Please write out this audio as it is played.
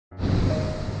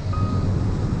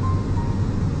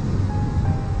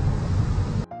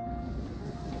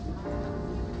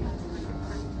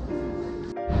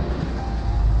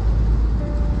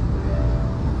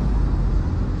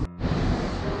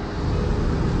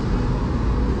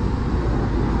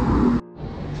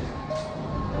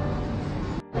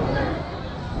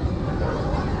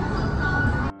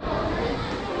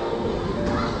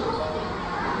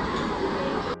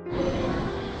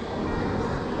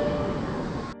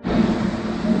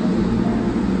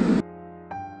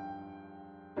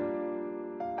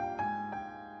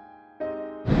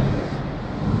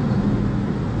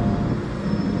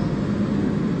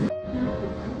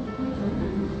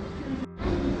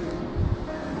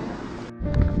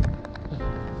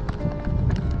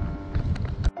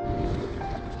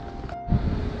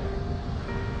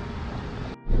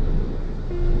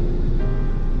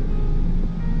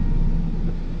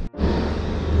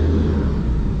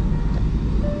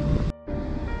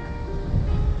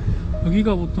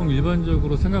여기가 보통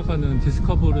일반적으로 생각하는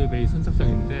디스커버리베이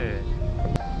선착장인데,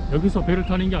 여기서 배를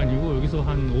타는 게 아니고 여기서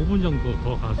한 5분 정도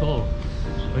더 가서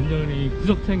완전히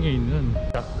구석탱에 있는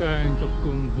약간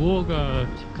조금 무어가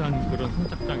틱한 그런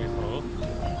선착장에서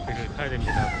배를 타야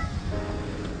됩니다.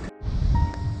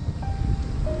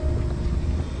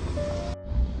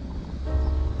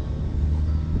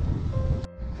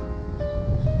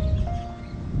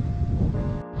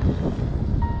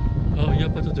 이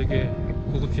아파트 되게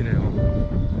고급지네요.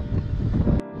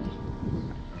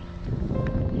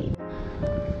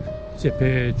 이제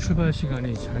배 출발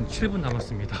시간이 한 7분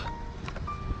남았습니다.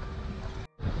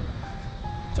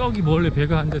 저기 멀리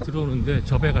배가 한 대 들어오는데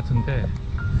저 배 같은데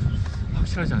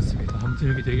확실하지 않습니다. 아무튼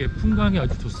여기 되게 풍광이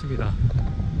아주 좋습니다.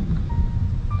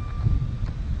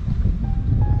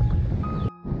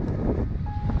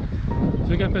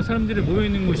 저기 앞에 사람들이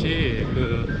모여있는 곳이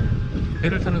그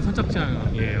배를 타는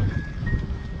선착장이에요.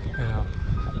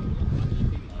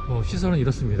 시설은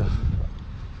이렇습니다.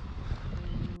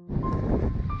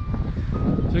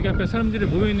 저기 앞에 사람들이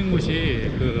모여있는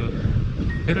곳이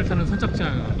그 배를 타는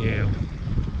선착장이에요.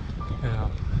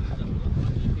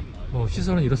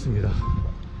 시설은 이렇습니다.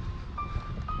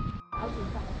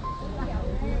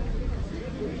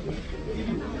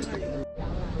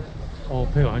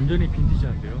 배 완전히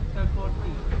빈티지한데요.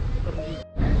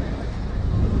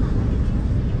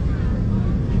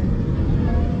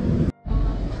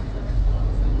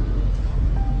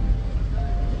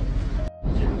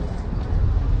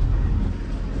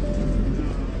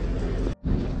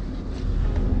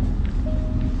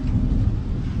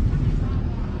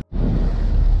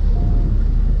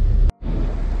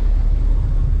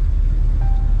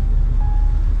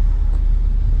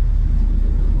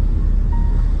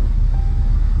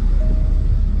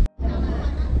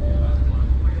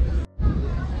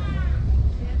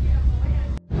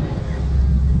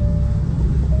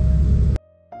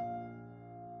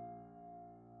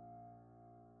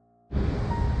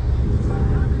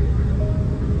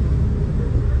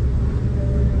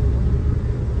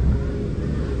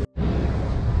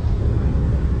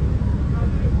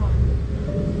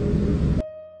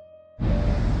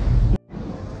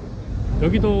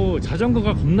 여기도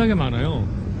자전거가 겁나게 많아요.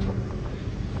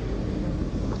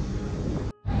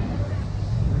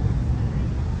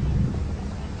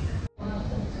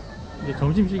 이제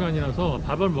점심시간이라서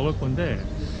밥을 먹을 건데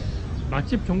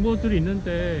맛집 정보들이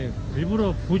있는데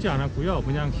일부러 보지 않았고요.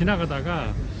 그냥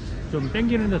지나가다가 좀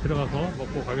땡기는 데 들어가서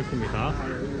먹고 가겠습니다.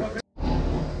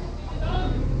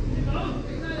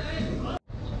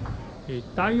 이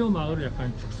따이오 마을을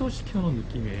약간 축소시켜 놓은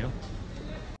느낌이에요.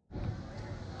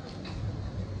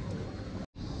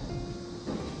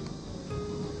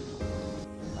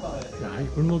 이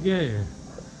골목에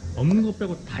없는 것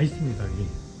빼고 다 있습니다. 여기.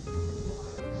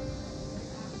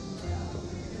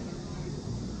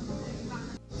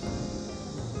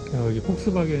 여기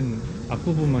폭스바겐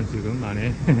앞부분만 지금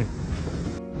안에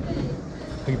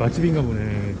여기 맛집인가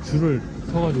보네. 줄을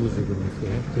서가지고 지금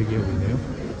이렇게 대기하고 있네요.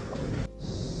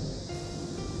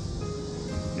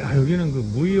 야, 여기는 그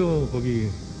무이어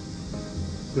거기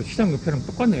그 시장 옆에랑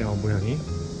똑같네요, 모양이.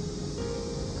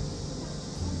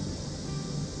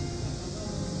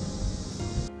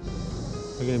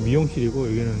 여기는 미용실이고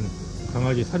여기는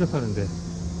강아지 사료파는데,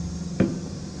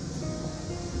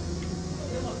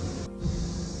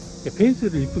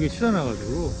 페인트를 이쁘게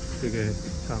칠해놔가지고 되게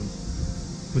참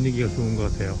분위기가 좋은 것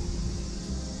같아요.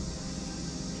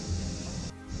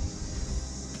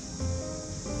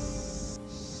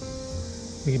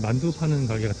 여기 만두 파는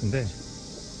가게 같은데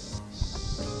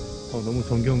너무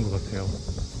정겨운 것 같아요.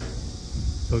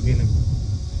 여기는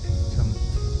참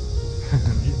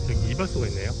저기 이발소가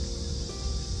있네요.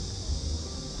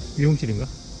 미용실인가?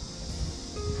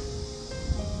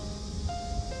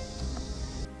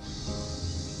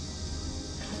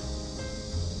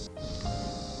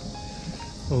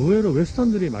 의외로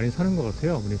웨스턴들이 많이 사는 것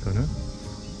같아요. 보니까는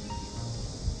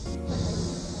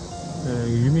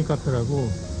유미 카페라고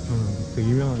되게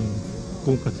유명한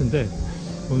곳 같은데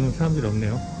오늘 사람들이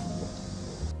없네요.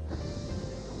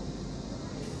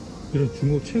 이런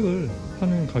중고 책을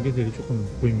파는 가게들이 조금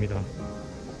보입니다.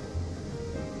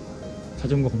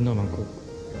 자전거 겁나 많고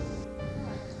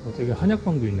되게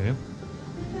한약방도 있네요.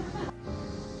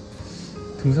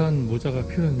 등산 모자가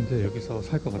필요했는데 여기서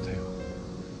살 것 같아요.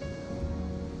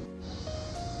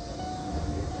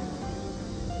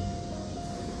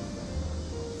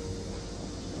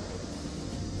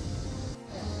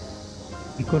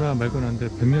 있거나 말거나 한데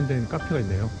 100년 된 카페가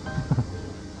있네요.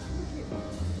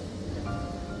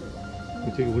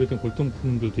 되게 오래된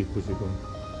골동품들도 있고 지금.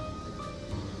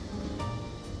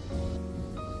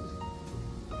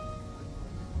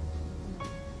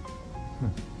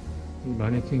 이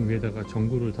마네킹 위에다가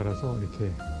전구를 달아서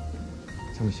이렇게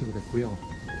장식을 했고요.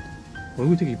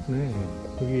 얼굴 되게 이쁘네.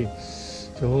 여기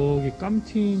저기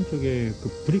깜틴 쪽에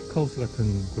그 브릭하우스 같은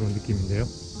그런 느낌인데요.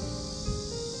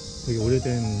 되게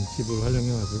오래된 집을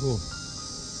활용해가지고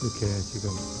이렇게 지금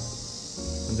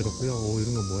만들었고요. 오,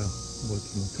 이런 건 뭐야? 뭐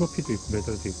이렇게 뭐 트로피도 있고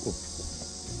메달도 있고.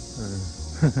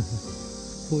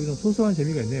 뭐 이런 소소한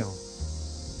재미가 있네요.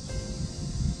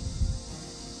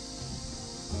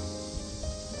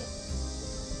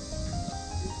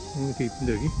 되게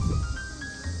이쁜데 여기?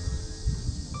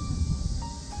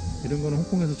 이런 거는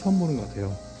홍콩에서 처음 보는 것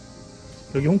같아요.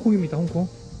 여기 홍콩입니다. 홍콩.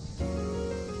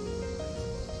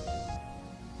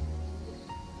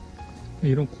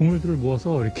 이런 고물들을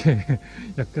모아서 이렇게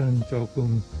약간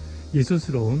조금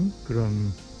예술스러운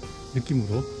그런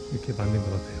느낌으로 이렇게 만든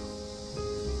것 같아요.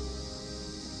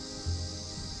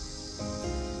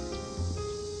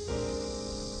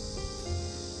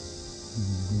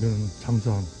 이건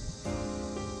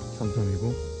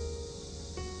잠수함이고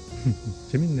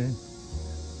재밌네.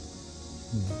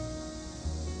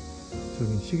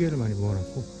 저기 시계를 많이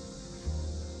모아놨고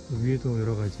위에도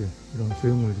여러가지 이런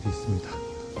조형물들이 있습니다.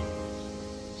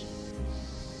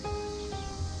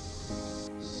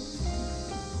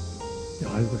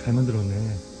 야, 이거 잘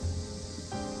만들었네.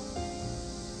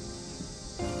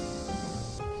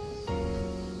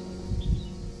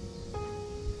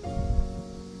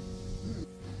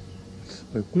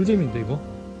 꿀잼인데 이거?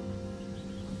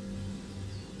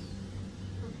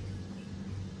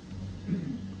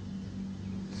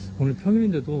 오늘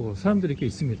평일인데도 사람들이 꽤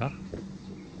있습니다.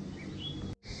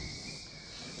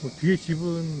 뒤에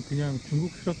집은 그냥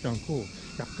중국스럽지 않고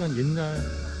약간 옛날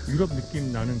유럽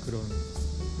느낌 나는 그런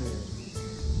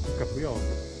집 같고요.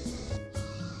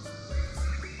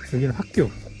 여기는 학교.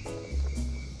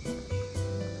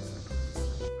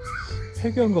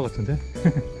 폐교한 것 같은데?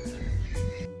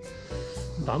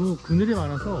 나무 그늘이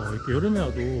많아서 이렇게 여름에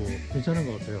와도 괜찮은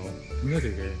것 같아요. 좋네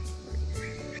되게.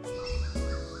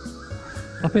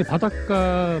 앞에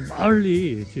바닷가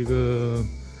멀리 지금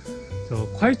저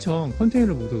과이청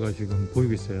컨테이너 보드가 지금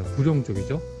보이고 있어요. 부룡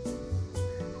쪽이죠.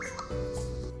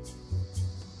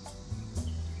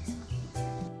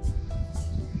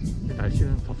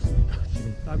 날씨는 덥습니다.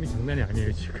 지금 땀이 장난이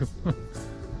아니에요 지금.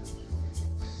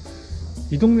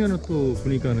 이 동네는 또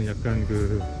보니까는 약간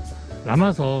그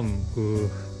라마섬 그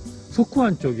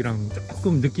소쿠안 쪽이랑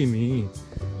조금 느낌이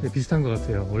비슷한 것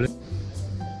같아요. 원래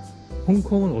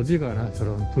홍콩은 어딜 가나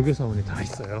저런 도교 사원이 다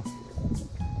있어요.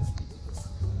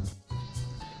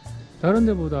 다른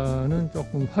데보다는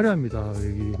조금 화려합니다.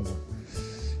 여기 뭐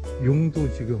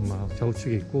용도 지금 막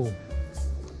좌우측에 있고,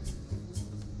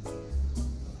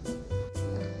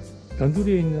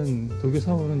 변두리에 있는 도교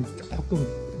사원은 조금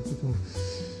좀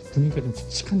분위기가 좀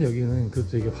칙칙한데 여기는 그래도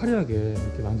되게 화려하게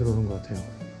이렇게 만들어 놓은 것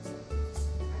같아요.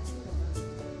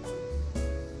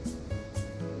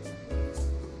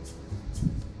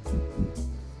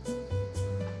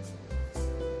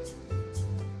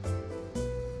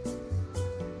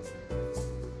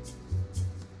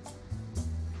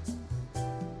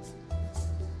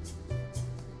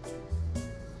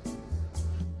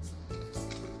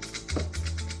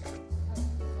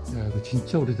 야, 이거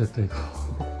진짜 오래됐다 이거.